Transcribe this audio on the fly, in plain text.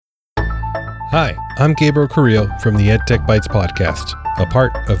Hi, I'm Gabriel Carrillo from the EdTech Bites podcast, a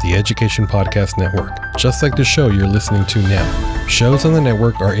part of the Education Podcast Network, just like the show you're listening to now. Shows on the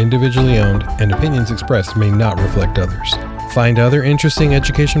network are individually owned, and opinions expressed may not reflect others. Find other interesting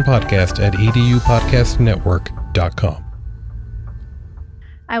education podcasts at edupodcastnetwork.com.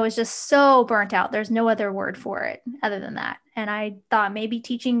 I was just so burnt out. There's no other word for it other than that. And I thought maybe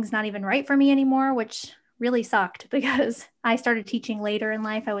teaching's not even right for me anymore, which really sucked because I started teaching later in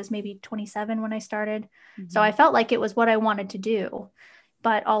life. I was maybe 27 when I started. So I felt like it was what I wanted to do.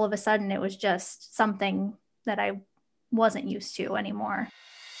 But all of a sudden, it was just something that I wasn't used to anymore.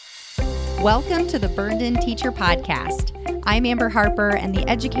 Welcome to the Burned In Teacher Podcast. I'm Amber Harper, and the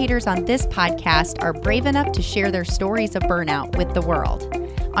educators on this podcast are brave enough to share their stories of burnout with the world.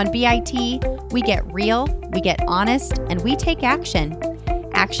 On BIT, we get real, we get honest, and we take action.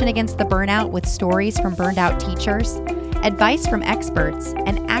 Action against the burnout with stories from burned out teachers, advice from experts,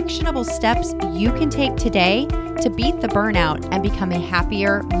 and actionable steps you can take today to beat the burnout and become a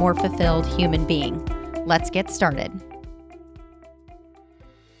happier, more fulfilled human being. Let's get started.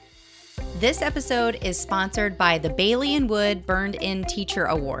 This episode is sponsored by the Bailey & Wood Burned In Teacher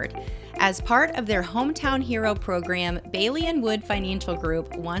Award. As part of their Hometown Hero program, Bailey & Wood Financial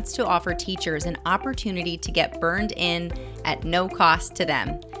Group wants to offer teachers an opportunity to get burned in at no cost to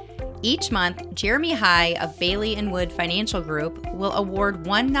them. Each month, Jeremy High of Bailey & Wood Financial Group will award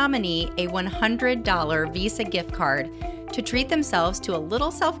one nominee a $100 Visa gift card to treat themselves to a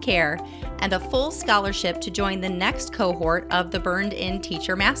little self-care and a full scholarship to join the next cohort of the Burned In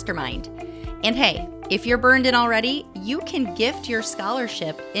Teacher Mastermind. And hey, if you're burned in already, you can gift your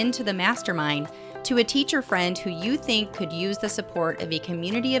scholarship into the mastermind to a teacher friend who you think could use the support of a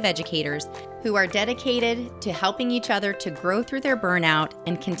community of educators who are dedicated to helping each other to grow through their burnout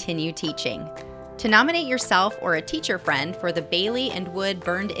and continue teaching. To nominate yourself or a teacher friend for the Bailey & Wood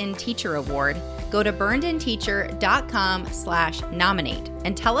Burned In Teacher Award, go to burnedinteacher.com/nominate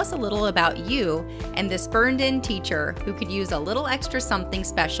and tell us a little about you and this burned in teacher who could use a little extra something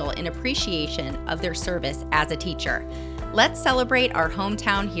special in appreciation of their service as a teacher. Let's celebrate our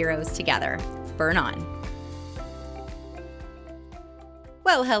hometown heroes together. Burn on.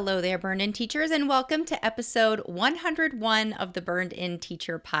 Well, hello there, Burned In Teachers, and welcome to episode 101 of the Burned In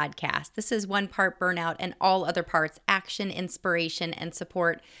Teacher Podcast. This is one part burnout and all other parts action, inspiration, and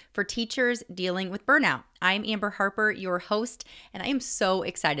support for teachers dealing with burnout. I'm Amber Harper, your host, and I am so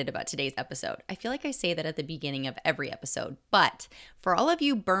excited about today's episode. I feel like I say that at the beginning of every episode, but for all of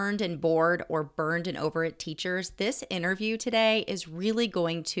you burned and bored or burned and over it teachers, this interview today is really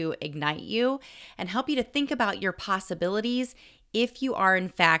going to ignite you and help you to think about your possibilities if you are in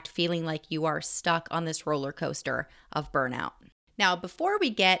fact feeling like you are stuck on this roller coaster of burnout. Now, before we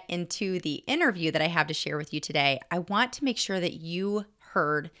get into the interview that I have to share with you today, I want to make sure that you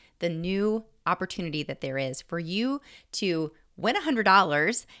heard the new opportunity that there is for you to win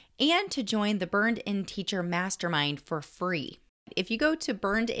 $100 and to join the Burned In Teacher Mastermind for free. If you go to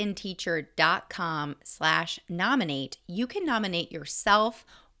burnedinteacher.com/nominate, you can nominate yourself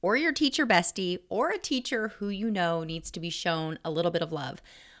or your teacher bestie, or a teacher who you know needs to be shown a little bit of love.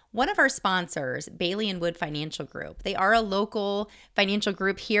 One of our sponsors, Bailey & Wood Financial Group, they are a local financial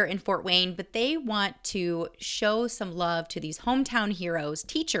group here in Fort Wayne, but they want to show some love to these hometown heroes,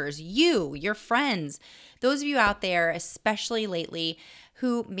 teachers, you, your friends, those of you out there, especially lately,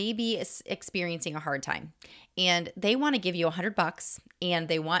 who may be experiencing a hard time. And they want to give you $100, and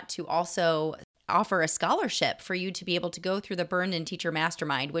they want to also offer a scholarship for you to be able to go through the Burned In Teacher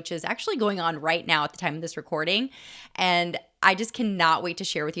Mastermind, which is actually going on right now at the time of this recording. And I just cannot wait to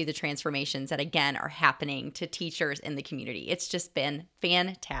share with you the transformations that, again, are happening to teachers in the community. It's just been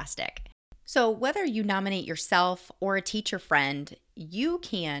fantastic. So whether you nominate yourself or a teacher friend, you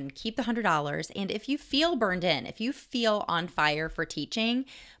can keep the $100. And if you feel burned in, if you feel on fire for teaching,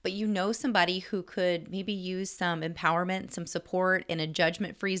 but you know somebody who could maybe use some empowerment, some support in a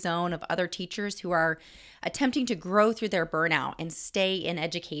judgment-free zone of other teachers who are attempting to grow through their burnout and stay in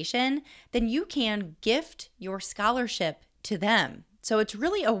education, then you can gift your scholarship to them. So it's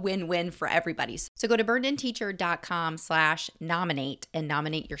really a win-win for everybody. So go to burnedinteacher.com/nominate and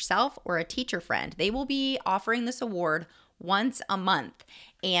nominate yourself or a teacher friend. They will be offering this award once a month.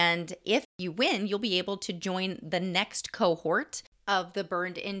 And if you win, you'll be able to join the next cohort of the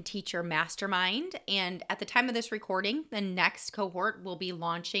Burned In Teacher Mastermind. And at the time of this recording, the next cohort will be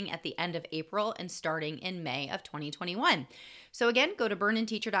launching at the end of April and starting in May of 2021. So again, go to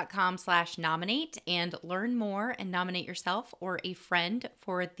burnedinteacher.com/nominate and learn more and nominate yourself or a friend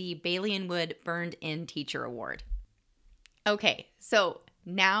for the Bailey & Wood Burned In Teacher Award. Okay, so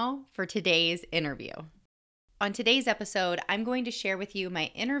now for today's interview. On today's episode, I'm going to share with you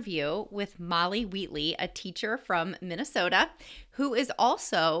my interview with Molly Wheatley, a teacher from Minnesota, who is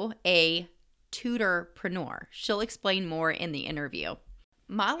also a tutorpreneur. She'll explain more in the interview.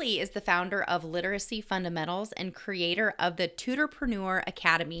 Molly is the founder of Literacy Fundamentals and creator of the Tutorpreneur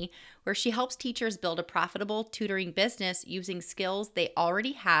Academy, where she helps teachers build a profitable tutoring business using skills they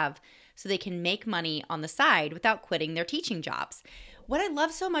already have so they can make money on the side without quitting their teaching jobs. What I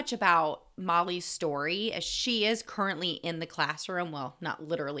love so much about Molly's story is she is currently in the classroom. Well, not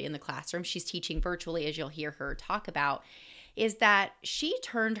literally in the classroom. She's teaching virtually, as you'll hear her talk about, is that she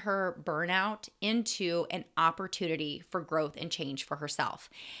turned her burnout into an opportunity for growth and change for herself.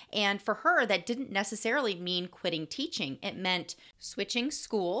 And for her, that didn't necessarily mean quitting teaching. It meant switching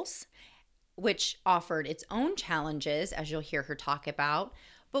schools, which offered its own challenges, as you'll hear her talk about.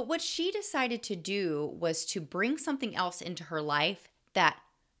 But what she decided to do was to bring something else into her life that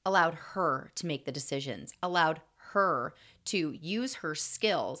allowed her to make the decisions, allowed her to use her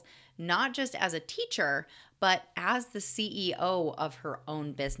skills, not just as a teacher, but as the CEO of her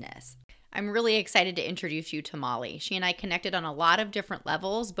own business. I'm really excited to introduce you to Molly. She and I connected on a lot of different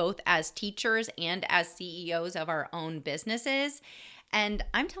levels, both as teachers and as CEOs of our own businesses. And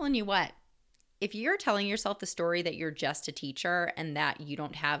I'm telling you what, if you're telling yourself the story that you're just a teacher and that you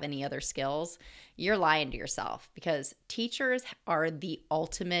don't have any other skills, you're lying to yourself, because teachers are the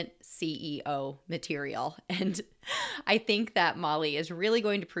ultimate CEO material. And I think that Molly is really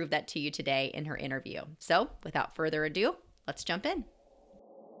going to prove that to you today in her interview. So without further ado, let's jump in.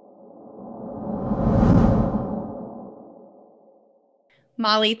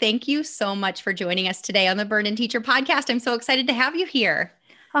 Molly, thank you so much for joining us today on the Burn Teacher podcast. I'm so excited to have you here.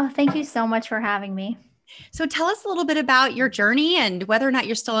 Oh, thank you so much for having me. So tell us a little bit about your journey and whether or not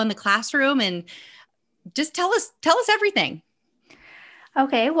you're still in the classroom, and just tell us everything.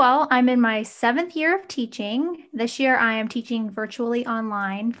 Okay, well, I'm in my 7th year of teaching. This year, I am teaching virtually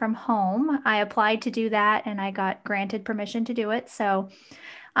online from home. I applied to do that and I got granted permission to do it. So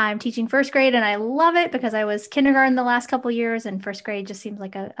I'm teaching 1st grade and I love it because I was kindergarten the last couple of years, and 1st grade just seems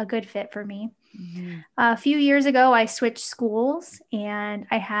like a good fit for me. Mm-hmm. A few years ago, I switched schools and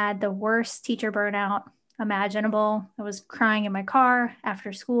I had the worst teacher burnout imaginable. I was crying in my car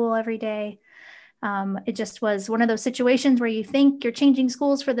after school every day. It just was one of those situations where you think you're changing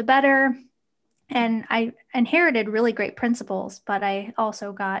schools for the better. And I inherited really great principals, but I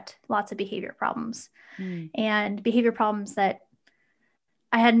also got lots of behavior problems and behavior problems that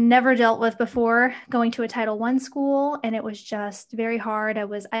I had never dealt with before going to a Title I school. And it was just very hard. I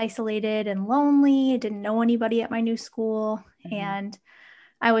was isolated and lonely. I didn't know anybody at my new school. And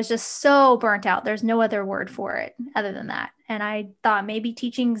I was just so burnt out. There's no other word for it other than that. And I thought maybe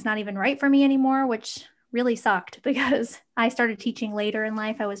teaching's not even right for me anymore, which really sucked because I started teaching later in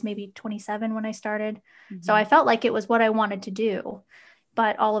life. I was maybe 27 when I started. So I felt like it was what I wanted to do.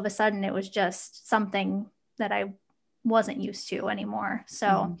 But all of a sudden it was just something that I wasn't used to anymore.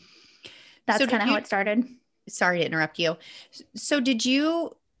 So that's kind of how it started. Sorry to interrupt you. So did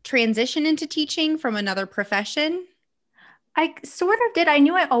you transition into teaching from another profession? I sort of did. I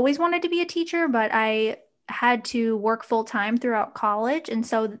knew I always wanted to be a teacher, but I had to work full time throughout college. And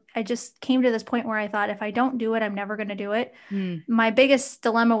so I just came to this point where I thought, if I don't do it, I'm never going to do it. My biggest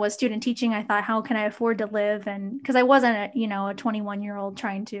dilemma was student teaching. I thought, how can I afford to live? And because I wasn't a 21-year-old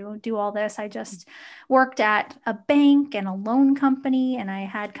trying to do all this, I just worked at a bank and a loan company. And I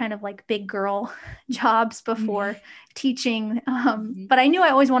had kind of like big girl jobs before teaching. But I knew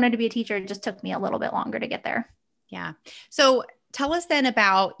I always wanted to be a teacher. It just took me a little bit longer to get there. Yeah. So tell us then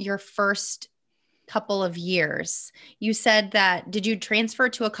about your first couple of years. You said that, did you transfer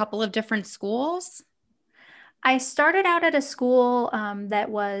to a couple of different schools? I started out at a school that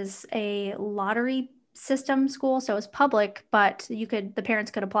was a lottery system school. So it was public, but the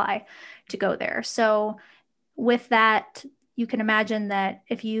parents could apply to go there. So with that, you can imagine that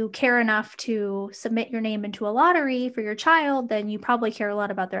if you care enough to submit your name into a lottery for your child, then you probably care a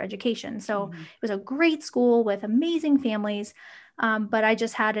lot about their education. So it was a great school with amazing families. But I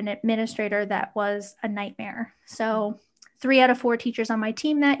just had an administrator that was a nightmare. So 3 out of 4 teachers on my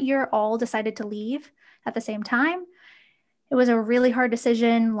team that year all decided to leave at the same time. It was a really hard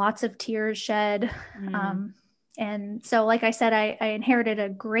decision, lots of tears shed. And so, like I said, I inherited a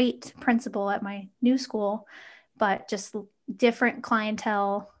great principal at my new school, but just different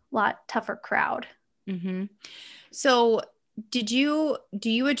clientele, lot tougher crowd. So do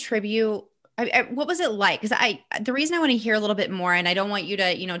you attribute, what was it like? Because the reason I want to hear a little bit more, and I don't want you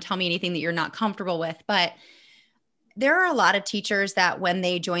to, tell me anything that you're not comfortable with, but There are a lot of teachers that when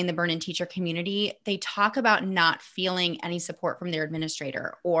they join the Burn-In teacher community, they talk about not feeling any support from their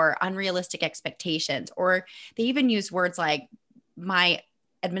administrator or unrealistic expectations, or they even use words like, my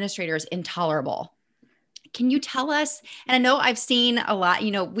administrator is intolerable. Can you tell us, and I know I've seen a lot,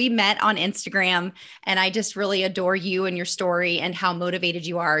 we met on Instagram, and I just really adore you and your story and how motivated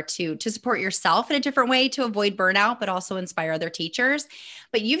you are to support yourself in a different way to avoid burnout, but also inspire other teachers.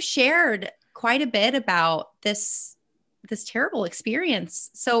 But you've shared quite a bit about this terrible experience.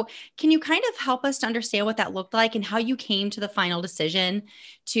 So can you kind of help us to understand what that looked like and how you came to the final decision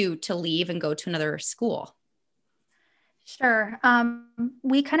to leave and go to another school? Sure.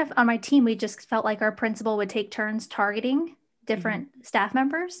 We kind of, on my team, we just felt like our principal would take turns targeting different staff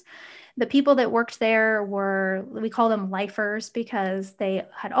members. The people that worked there were, we call them lifers because they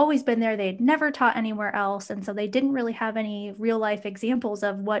had always been there. They'd never taught anywhere else. And so they didn't really have any real life examples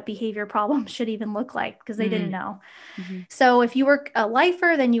of what behavior problems should even look like because they didn't know. So if you were a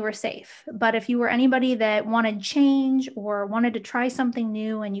lifer, then you were safe. But if you were anybody that wanted change or wanted to try something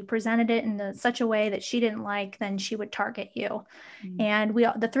new and you presented it in such a way that she didn't like, then she would target you. And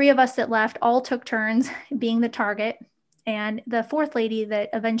the three of us that left all took turns being the target. And the fourth lady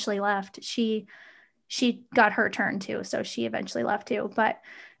that eventually left, she got her turn too. So she eventually left too. But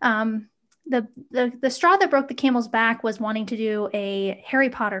the straw that broke the camel's back was wanting to do a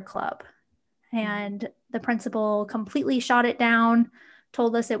Harry Potter club. And the principal completely shot it down,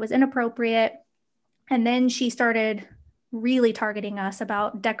 told us it was inappropriate. And then she started really targeting us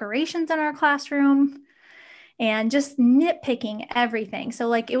about decorations in our classroom and just nitpicking everything. So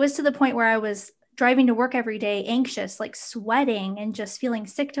like it was to the point where I was driving to work every day, anxious, like sweating and just feeling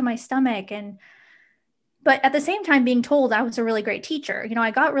sick to my stomach. But at the same time being told I was a really great teacher.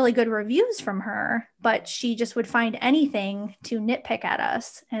 I got really good reviews from her, but she just would find anything to nitpick at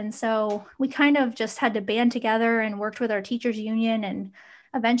us. And so we kind of just had to band together and worked with our teachers union and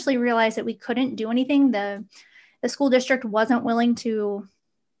eventually realized that we couldn't do anything. The school district wasn't willing to,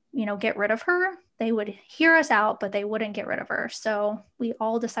 get rid of her. They would hear us out, but they wouldn't get rid of her. So we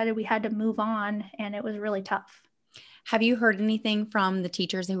all decided we had to move on, and it was really tough. Have you heard anything from the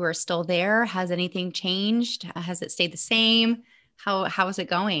teachers who are still there? Has anything changed? Has it stayed the same? How is it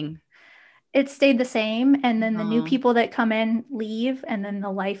going? It stayed the same. And then the new people that come in leave, and then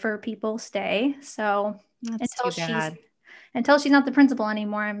the lifer people stay. So That's too bad. Until she's not the principal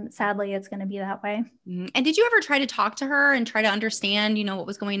anymore, sadly, it's going to be that way. And did you ever try to talk to her and try to understand, what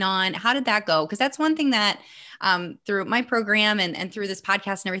was going on? How did that go? Because that's one thing that through my program and through this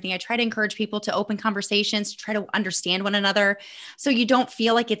podcast and everything, I try to encourage people to open conversations, to try to understand one another. So you don't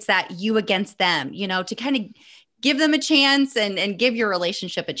feel like it's that you against them, to kind of give them a chance and give your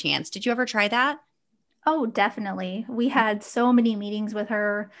relationship a chance. Did you ever try that? Oh, definitely. We had so many meetings with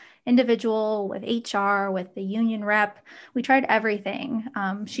her, individual, with HR, with the union rep. We tried everything.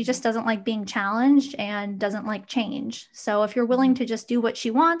 She just doesn't like being challenged and doesn't like change. So if you're willing to just do what she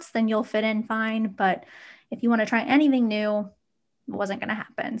wants, then you'll fit in fine. But if you want to try anything new, it wasn't going to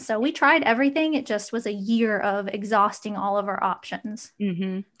happen. So we tried everything. It just was a year of exhausting all of our options.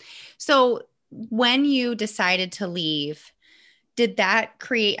 So when you decided to leave, did that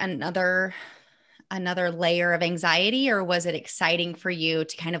create another layer of anxiety, or was it exciting for you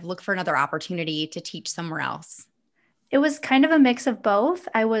to kind of look for another opportunity to teach somewhere else? It was kind of a mix of both.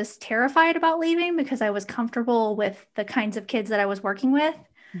 I was terrified about leaving because I was comfortable with the kinds of kids that I was working with,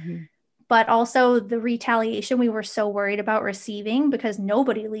 but also the retaliation we were so worried about receiving because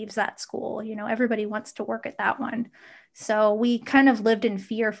nobody leaves that school. Everybody wants to work at that one. So we kind of lived in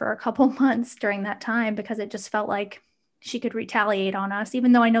fear for a couple months during that time because it just felt like she could retaliate on us,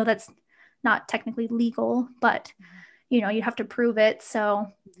 even though I know that's not technically legal, but you have to prove it.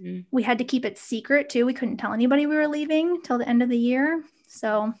 So we had to keep it secret too. We couldn't tell anybody we were leaving till the end of the year.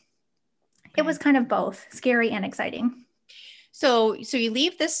 So it was kind of both scary and exciting. So you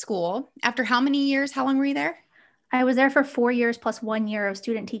leave this school after how many years? How long were you there? I was there for 4 years plus 1 year of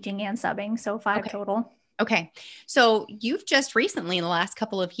student teaching and subbing. So 5 total. Okay. So you've just recently in the last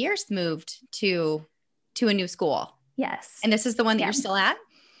couple of years moved to a new school. Yes. And this is the one that you're still at?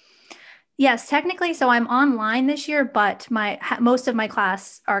 Yes, technically. So I'm online this year, but most of my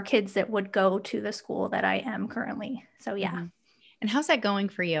class are kids that would go to the school that I am currently. So yeah. And how's that going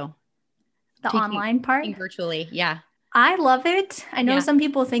for you? The online part? Virtually. Yeah. I love it. I know some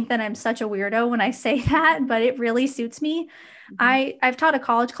people think that I'm such a weirdo when I say that, but it really suits me. I've taught a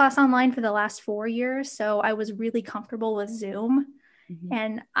college class online for the last 4 years. So I was really comfortable with Zoom.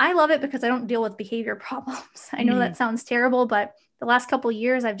 And I love it because I don't deal with behavior problems. I know that sounds terrible, but the last couple of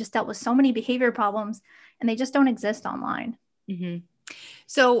years, I've just dealt with so many behavior problems and they just don't exist online.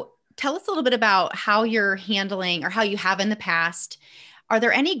 So tell us a little bit about how you're handling or how you have in the past. Are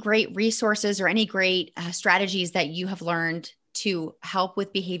there any great resources or any great strategies that you have learned to help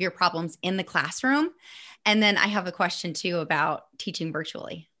with behavior problems in the classroom? And then I have a question too about teaching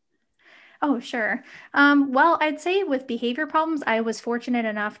virtually. Oh, sure. Well, I'd say with behavior problems, I was fortunate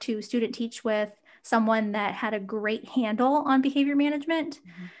enough to student teach with someone that had a great handle on behavior management,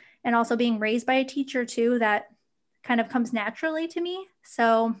 and also being raised by a teacher too, that kind of comes naturally to me.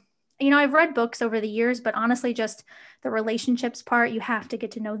 So, I've read books over the years, but honestly, just the relationships part, you have to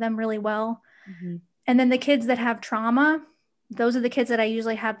get to know them really well. Mm-hmm. And then the kids that have trauma, those are the kids that I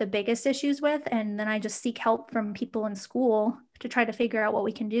usually have the biggest issues with. And then I just seek help from people in school to try to figure out what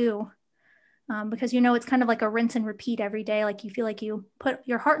we can do. Because, it's kind of like a rinse and repeat every day. Like you feel like you put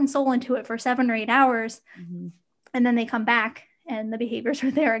your heart and soul into it for 7 or 8 hours, Mm-hmm. and then they come back and the behaviors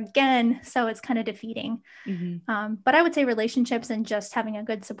are there again. So it's kind of defeating. Mm-hmm. But I would say relationships and just having a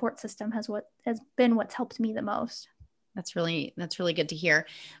good support system has been what's helped me the most. That's really good to hear.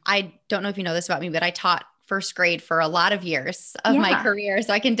 I don't know if you know this about me, but I taught first grade for a lot of years of my career.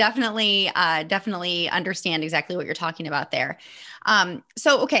 So I can definitely understand exactly what you're talking about there.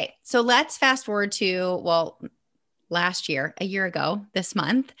 Okay. So let's fast forward to, last year, a year ago, this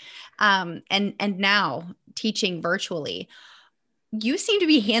month, and now teaching virtually. You seem to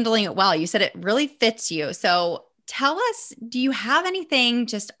be handling it well. You said it really fits you. So tell us, do you have anything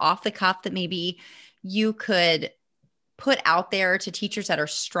just off the cuff that maybe you could put out there to teachers that are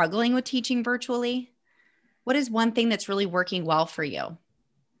struggling with teaching virtually? What is one thing that's really working well for you?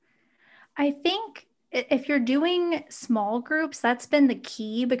 I think if you're doing small groups, that's been the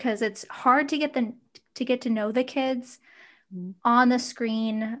key, because it's hard to get to know the kids on the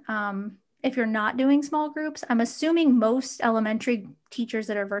screen. If you're not doing small groups, I'm assuming most elementary teachers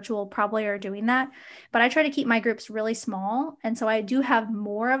that are virtual probably are doing that, but I try to keep my groups really small. And so I do have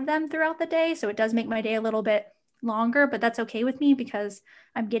more of them throughout the day. So it does make my day a little bit longer, but that's okay with me because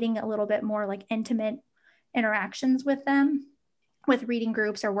I'm getting a little bit more like intimate interactions with them, with reading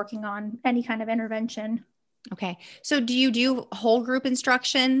groups or working on any kind of intervention. Okay. So do you do whole group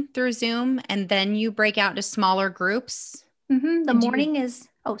instruction through Zoom and then you break out to smaller groups? Mm-hmm. The morning is,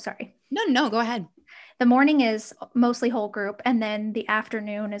 oh, sorry. No, go ahead. The morning is mostly whole group. And then the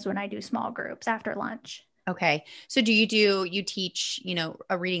afternoon is when I do small groups after lunch. Okay. So you teach,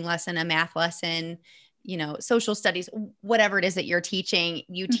 a reading lesson, a math lesson, social studies, whatever it is that you're teaching,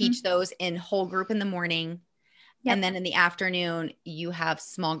 you teach those in whole group in the morning. Yep. And then in the afternoon, you have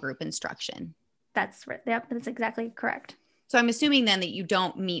small group instruction. That's right. Yep, that's exactly correct. So I'm assuming then that you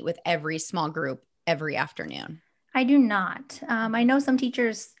don't meet with every small group every afternoon. I do not. I know some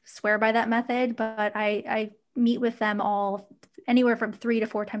teachers swear by that method, but I meet with them all anywhere from 3 to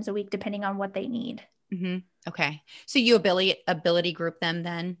 4 times a week, depending on what they need. Mm-hmm. Okay. So you ability group them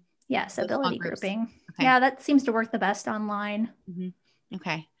then? Yes, ability grouping. Okay. Yeah, that seems to work the best online. Mm-hmm.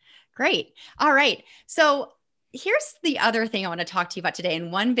 Okay, great. All right. So here's the other thing I want to talk to you about today.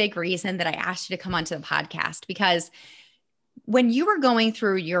 And one big reason that I asked you to come onto the podcast, because when you were going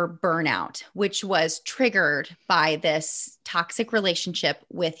through your burnout, which was triggered by this toxic relationship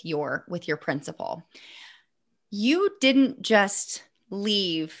with your principal, you didn't just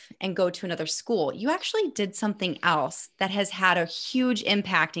leave and go to another school. You actually did something else that has had a huge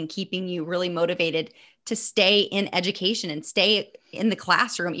impact in keeping you really motivated to stay in education and stay in the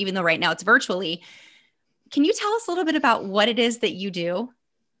classroom, even though right now it's virtually. Can you tell us a little bit about what it is that you do?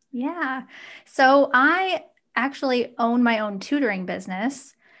 Yeah. So I actually own my own tutoring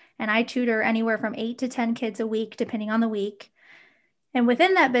business, and I tutor anywhere from 8 to 10 kids a week, depending on the week. And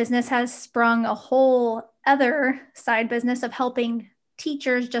within that business has sprung a whole other side business of helping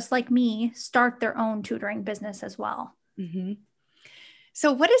teachers just like me start their own tutoring business as well. Mm-hmm.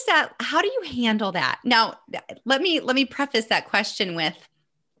 So what is that? How do you handle that? Now, let me preface that question with,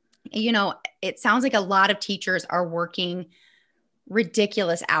 it sounds like a lot of teachers are working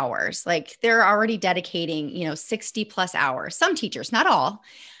ridiculous hours. Like they're already dedicating, 60 plus hours. Some teachers, not all.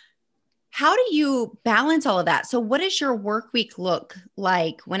 How do you balance all of that? So what does your work week look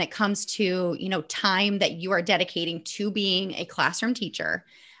like when it comes to, time that you are dedicating to being a classroom teacher?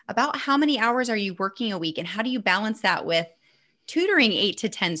 About how many hours are you working a week, and how do you balance that with tutoring 8 to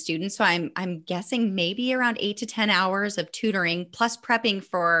 10 students? So I'm guessing maybe around 8 to 10 hours of tutoring plus prepping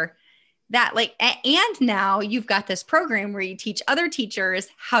for that. And now you've got this program where you teach other teachers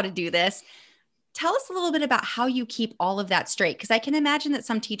how to do this. Tell us a little bit about how you keep all of that straight. Because I can imagine that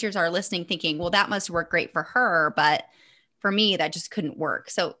some teachers are listening thinking, well, that must work great for her, but for me, that just couldn't work.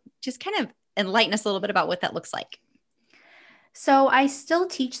 So just kind of enlighten us a little bit about what that looks like. So I still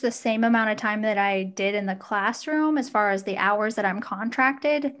teach the same amount of time that I did in the classroom as far as the hours that I'm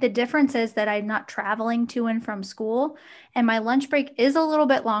contracted. The difference is that I'm not traveling to and from school, and my lunch break is a little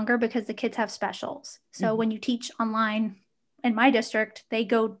bit longer because the kids have specials. So Mhm. when you teach online in my district, they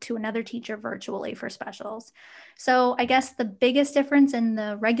go to another teacher virtually for specials. So I guess the biggest difference in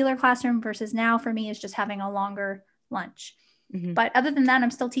the regular classroom versus now for me is just having a longer lunch. Mhm. But other than that,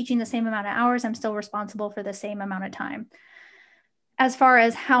 I'm still teaching the same amount of hours. I'm still responsible for the same amount of time. As far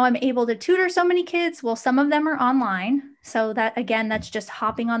as how I'm able to tutor so many kids, well, some of them are online. So that again, that's just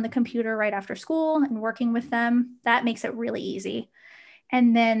hopping on the computer right after school and working with them. That makes it really easy.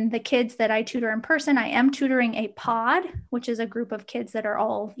 And then the kids that I tutor in person, I am tutoring a pod, which is a group of kids that are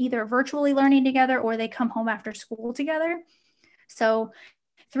all either virtually learning together or they come home after school together. So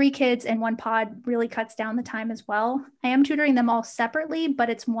 3 kids in one pod really cuts down the time as well. I am tutoring them all separately, but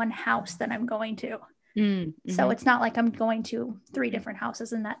it's one house that I'm going to. So Mm-hmm. it's not like I'm going to 3 different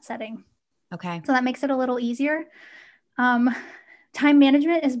houses in that setting. Okay. So that makes it a little easier. Um, Time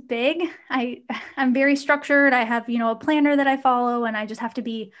management is big. I'm very structured. I have, a planner that I follow, and I just have to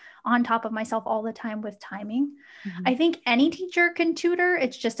be on top of myself all the time with timing. Mm-hmm. I think any teacher can tutor.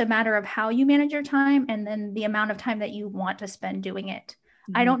 It's just a matter of how you manage your time and then the amount of time that you want to spend doing it.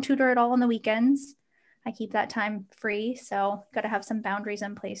 I Mm-hmm. don't tutor at all on the weekends. I keep that time free. So got to have some boundaries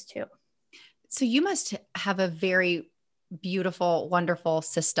in place too. So you must have a very beautiful, wonderful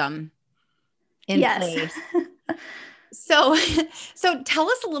system in Yes. place. So, so tell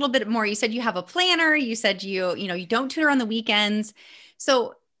us a little bit more. You said you have a planner. You said you don't tutor on the weekends.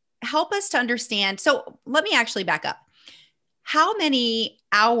 So help us to understand. So let me actually back up. How many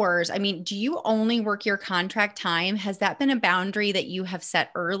hours? I mean, do you only work your contract time? Has that been a boundary that you have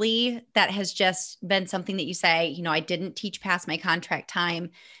set early that has just been something that you say, I didn't teach past my contract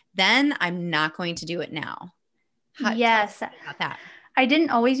time, then I'm not going to do it now? Tell us Yes. about that. I didn't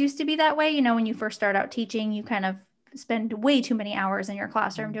always used to be that way. When you first start out teaching, you kind of spend way too many hours in your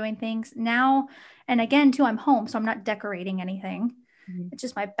classroom doing things. Now, and again, too, I'm home, so I'm not decorating anything. Mhm. It's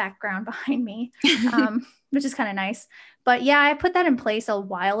just my background behind me, which is kind of nice. But yeah, I put that in place a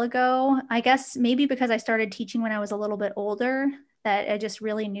while ago. I guess maybe because I started teaching when I was a little bit older, that I just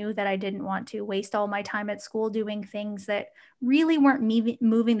really knew that I didn't want to waste all my time at school doing things that really weren't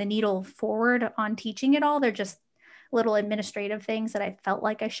moving the needle forward on teaching at all. They're just little administrative things that I felt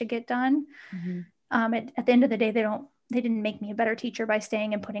like I should get done. Mhm. At the end of the day, they didn't make me a better teacher by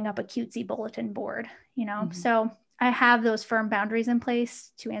staying and putting up a cutesy bulletin board, Mhm. So I have those firm boundaries in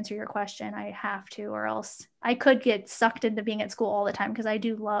place to answer your question. I have to, or else I could get sucked into being at school all the time because I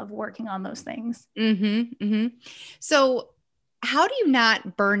do love working on those things. Mhm. Mhm. So, how do you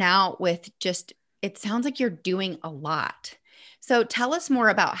not burn out with just, it sounds like you're doing a lot. So, tell us more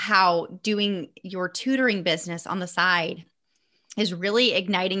about how doing your tutoring business on the side is really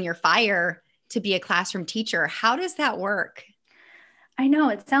igniting your fire to be a classroom teacher. How does that work? I know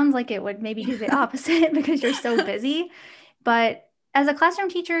it sounds like it would maybe do the opposite because you're so busy, but as a classroom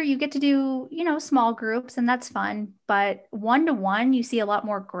teacher, you get to do, small groups and that's fun, but one-to-one, you see a lot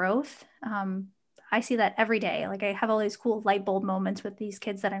more growth. I see that every day. Like I have all these cool light bulb moments with these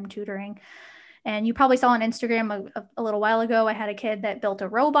kids that I'm tutoring. And you probably saw on Instagram a little while ago, I had a kid that built a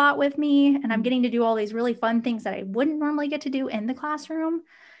robot with me, and I'm getting to do all these really fun things that I wouldn't normally get to do in the classroom.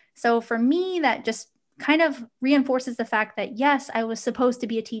 So for me, that just kind of reinforces the fact that, yes, I was supposed to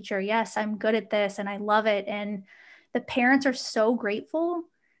be a teacher. Yes, I'm good at this and I love it. And the parents are so grateful.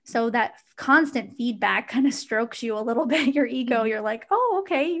 So that constant feedback kind of strokes you a little bit, your ego. Mhm. You're like, oh,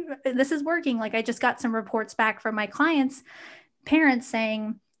 okay, this is working. Like I just got some reports back from my clients, parents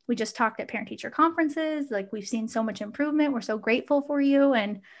saying, we just talked at parent teacher conferences. Like we've seen so much improvement. We're so grateful for you.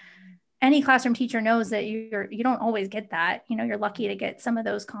 And any classroom teacher knows that you don't always get that. You're lucky to get some of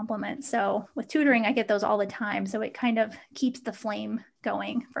those compliments. So with tutoring, I get those all the time. So it kind of keeps the flame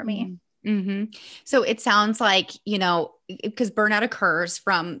going for me. Mhm. Mhm. So it sounds like, because burnout occurs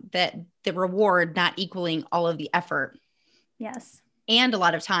from the reward not equaling all of the effort. Yes. And a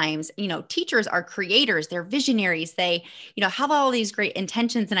lot of times, teachers are creators, they're visionaries, they, have all these great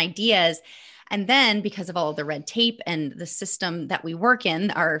intentions and ideas. And then because of all of the red tape and the system that we work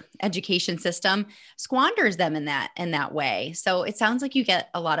in, our education system squanders them in that way. So it sounds like you get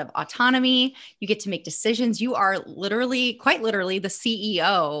a lot of autonomy, you get to make decisions. You are literally, quite literally, the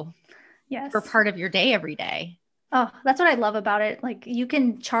CEO for Yes. part of your day every day. Oh, that's what I love about it. Like you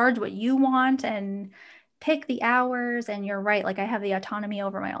can charge what you want and pick the hours. And you're right. Like I have the autonomy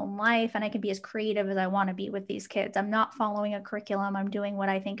over my own life and I can be as creative as I want to be with these kids. I'm not following a curriculum. I'm doing what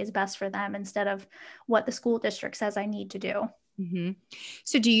I think is best for them instead of what the school district says I need to do. Mm-hmm.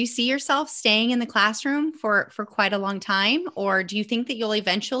 So do you see yourself staying in the classroom for quite a long time, or do you think that you'll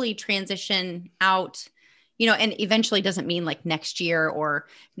eventually transition out, and eventually doesn't mean like next year or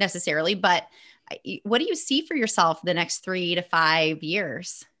necessarily, but what do you see for yourself the next 3 to 5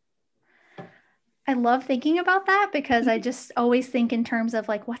 years? I love thinking about that because I just always think in terms of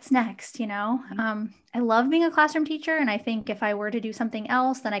like, what's next, I love being a classroom teacher. And I think if I were to do something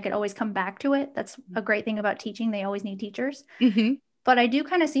else, then I could always come back to it. That's a great thing about teaching. They always need teachers. Mm-hmm. But I do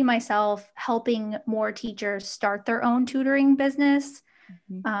kind of see myself helping more teachers start their own tutoring business,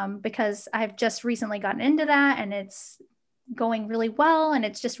 because I've just recently gotten into that and it's going really well. And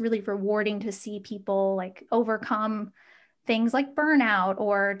it's just really rewarding to see people like overcome things like burnout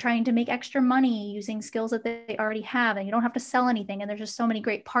or trying to make extra money using skills that they already have, and you don't have to sell anything. And there's just so many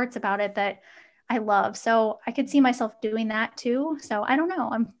great parts about it that I love. So I could see myself doing that too. So I don't know.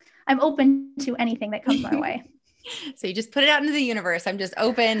 I'm open to anything that comes my way. So you just put it out into the universe. I'm just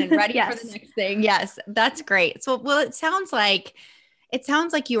open and ready Yes. for the next thing. Yes, that's great. So, well, it sounds like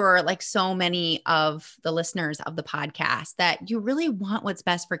you are like so many of the listeners of the podcast that you really want what's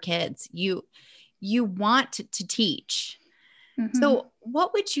best for kids. You want to teach. Mm-hmm. So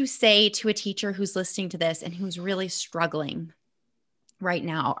what would you say to a teacher who's listening to this and who's really struggling right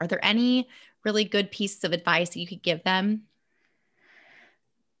now? Are there any really good pieces of advice that you could give them?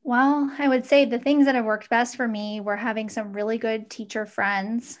 Well, I would say the things that have worked best for me were having some really good teacher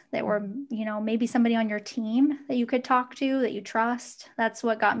friends that were, maybe somebody on your team that you could talk to, that you trust. That's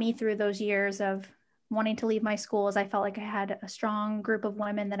what got me through those years of wanting to leave my school, is I felt like I had a strong group of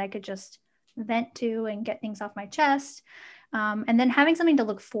women that I could just vent to and get things off my chest. And then having something to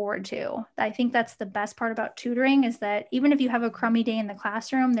look forward to. I think that's the best part about tutoring, is that even if you have a crummy day in the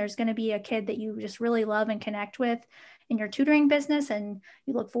classroom, there's going to be a kid that you just really love and connect with in your tutoring business, and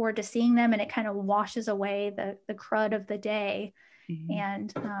you look forward to seeing them, and it kind of washes away the crud of the day. Mm-hmm.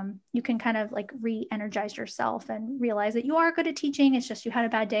 And you can kind of like re-energize yourself and realize that you are good at teaching. It's just you had a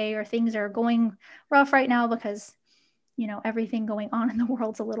bad day or things are going rough right now because, everything going on in the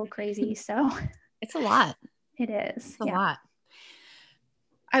world's a little crazy. So it's a lot. It is. It's a lot.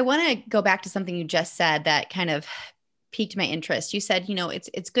 I want to go back to something you just said that kind of piqued my interest. You said,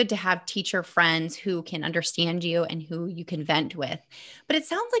 it's good to have teacher friends who can understand you and who you can vent with. But it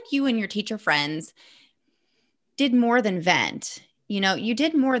sounds like you and your teacher friends did more than vent. You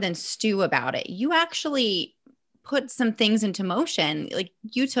did more than stew about it. You actually put some things into motion. Like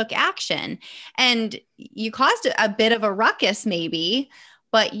you took action and you caused a bit of a ruckus maybe,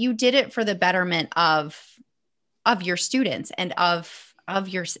 but you did it for the betterment of your students and of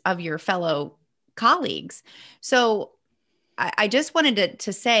your fellow colleagues. So I just wanted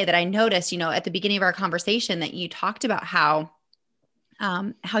to say that I noticed, at the beginning of our conversation that you talked about how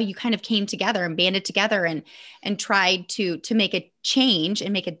you kind of came together and banded together and tried to make a change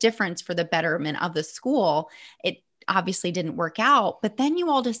and make a difference for the betterment of the school. It obviously didn't work out, but then you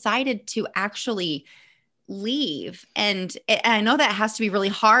all decided to actually leave. And I know that has to be really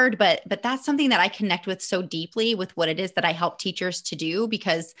hard, but that's something that I connect with so deeply with what it is that I help teachers to do,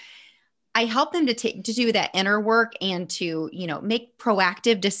 because I help them to do that inner work and to, make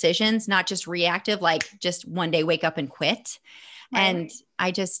proactive decisions, not just reactive, like just one day wake up and quit. Right. And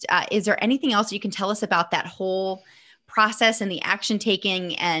I just, is there anything else you can tell us about that whole process and the action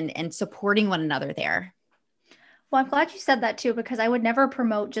taking and supporting one another there? Well, I'm glad you said that too, because I would never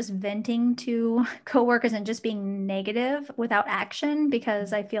promote just venting to coworkers and just being negative without action,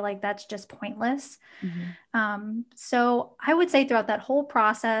 because I feel like that's just pointless. Mm-hmm. So I would say throughout that whole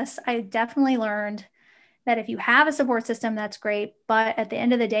process, I definitely learned that if you have a support system, that's great. But at the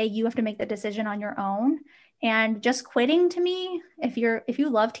end of the day, you have to make the decision on your own. And just quitting, to me, if you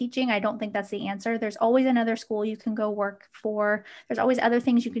love teaching, I don't think that's the answer. There's always another school you can go work for. There's always other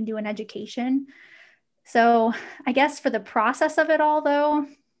things you can do in education. So I guess for the process of it all, though,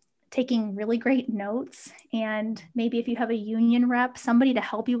 taking really great notes, and maybe if you have a union rep, somebody to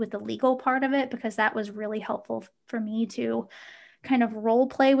help you with the legal part of it, because that was really helpful for me to kind of role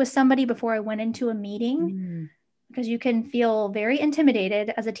play with somebody before I went into a meeting, because you can feel very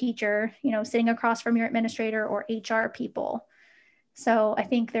intimidated as a teacher, sitting across from your administrator or HR people. So I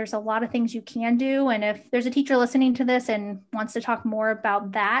think there's a lot of things you can do. And if there's a teacher listening to this and wants to talk more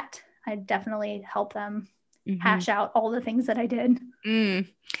about that, I'd definitely help them hash out all the things that I did.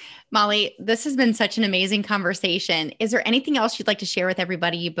 Molly, this has been such an amazing conversation. Is there anything else you'd like to share with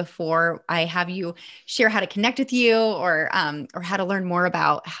everybody before I have you share how to connect with you or how to learn more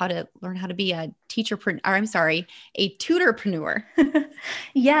about how to learn how to be a a tutorpreneur?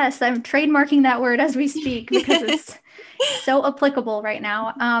 Yes, I'm trademarking that word as we speak because it's so applicable right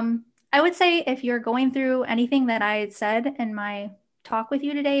now. I would say if you're going through anything that I said in my talk with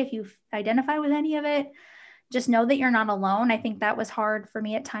you today, if you identify with any of it, just know that you're not alone. I think that was hard for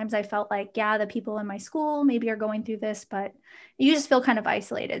me at times. I felt like, yeah, the people in my school maybe are going through this, but you just feel kind of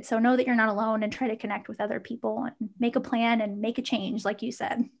isolated. So know that you're not alone and try to connect with other people and make a plan and make a change, like you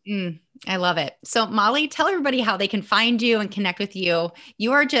said. I love it. So Molly, tell everybody how they can find you and connect with you.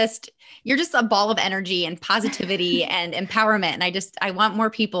 You're just a ball of energy and positivity and empowerment. And I want more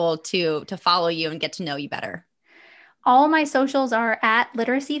people to follow you and get to know you better. All my socials are at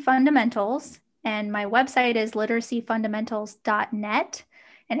Literacy Fundamentals. And my website is literacyfundamentals.net.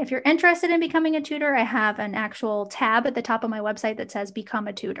 And if you're interested in becoming a tutor, I have an actual tab at the top of my website that says Become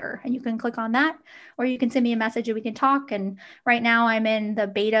a Tutor. And you can click on that, or you can send me a message and we can talk. And right now I'm in the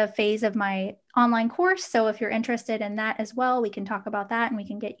beta phase of my online course. So if you're interested in that as well, we can talk about that and we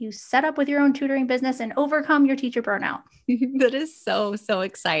can get you set up with your own tutoring business and overcome your teacher burnout. That is so, so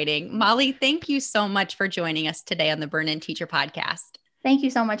exciting. Molly, thank you so much for joining us today on the Burn In Teacher podcast. Thank you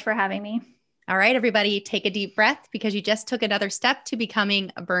so much for having me. All right, everybody, take a deep breath because you just took another step to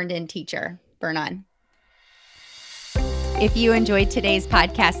becoming a burned-in teacher. Burn on. If you enjoyed today's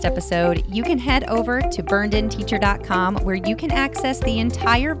podcast episode, you can head over to burnedinteacher.com where you can access the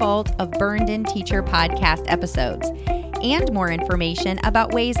entire vault of Burned In Teacher podcast episodes and more information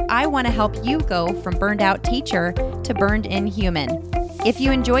about ways I want to help you go from burned out teacher to burned in human. If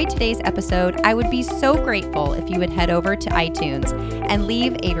you enjoyed today's episode, I would be so grateful if you would head over to iTunes and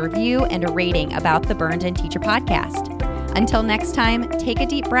leave a review and a rating about the Burned In Teacher podcast. Until next time, take a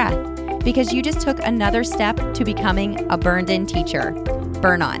deep breath because you just took another step to becoming a burned in teacher.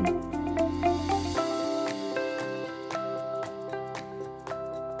 Burn on.